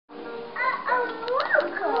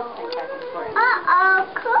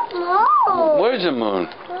Where's the moon?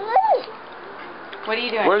 What are you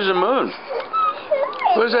doing? Where's the moon?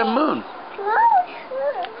 Where's that moon?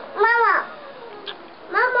 Mama.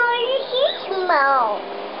 Mama, this is moon.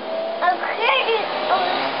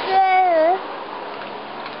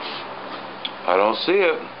 I don't see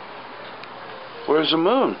it. Where's the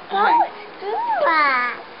moon? Oh,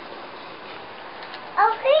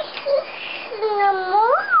 this is the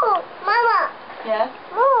moon. Mama. Yes?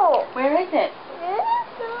 Moon. Where is it?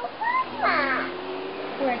 Mama.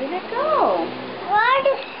 Where did it go? Where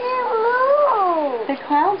is the moon? The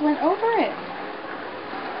clouds went over it.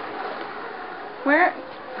 Where?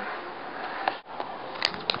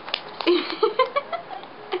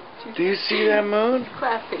 Do you see that moon?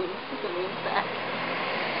 Clapping. The moon's back.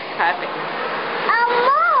 Clapping. A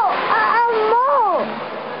moon.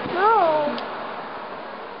 Moon.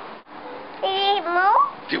 Is it moon?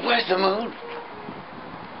 Dude, where's the moon?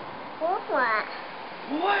 What?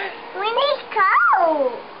 What? We need to go.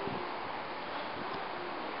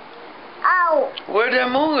 Oh. Where'd that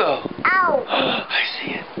moon go? Oh. I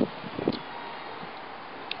see it.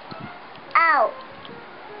 Oh.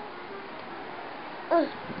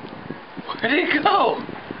 Where'd it go?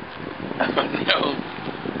 Oh no.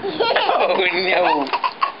 Oh no.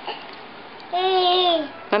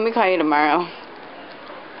 Let me call you tomorrow.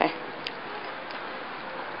 Okay.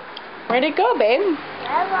 Where'd it go, babe?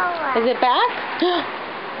 Is it back?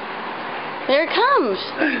 There it comes.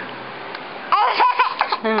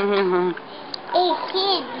 It's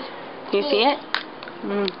kids. You see it?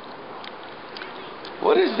 Mm.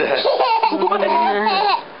 What is that?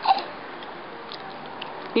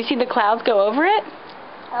 You see the clouds go over it?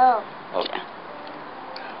 Oh. Oh.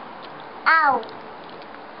 Ow.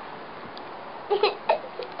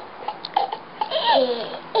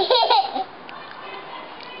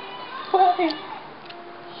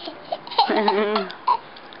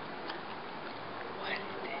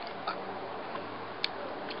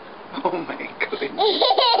 Oh my goodness.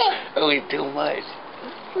 Only too much.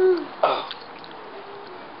 Oh.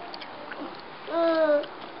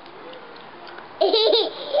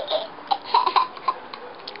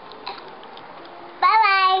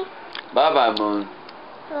 Bye-bye. Bye-bye, moon.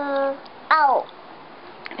 Ow.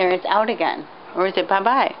 There it's out again. Or is it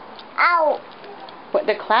bye-bye? Ow. What,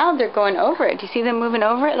 the clouds are going over it. Do you see them moving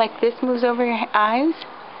over it? Like this moves over your eyes?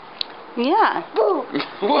 Yeah. Boo.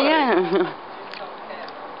 What? Yeah.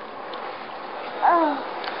 Oh.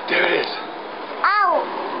 There it is. Ow.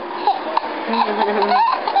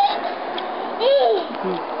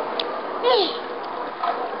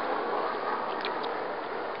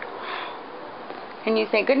 Can you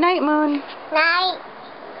say good night, moon? Night.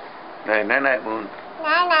 Night, night, night, moon.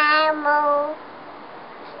 Night, night, moon.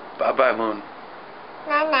 Bye-bye, moon.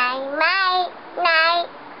 Night, night, night, night,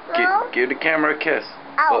 moon. Give the camera a kiss.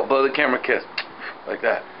 Oh. Blow the camera a kiss. Like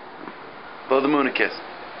that. Blow the moon a kiss.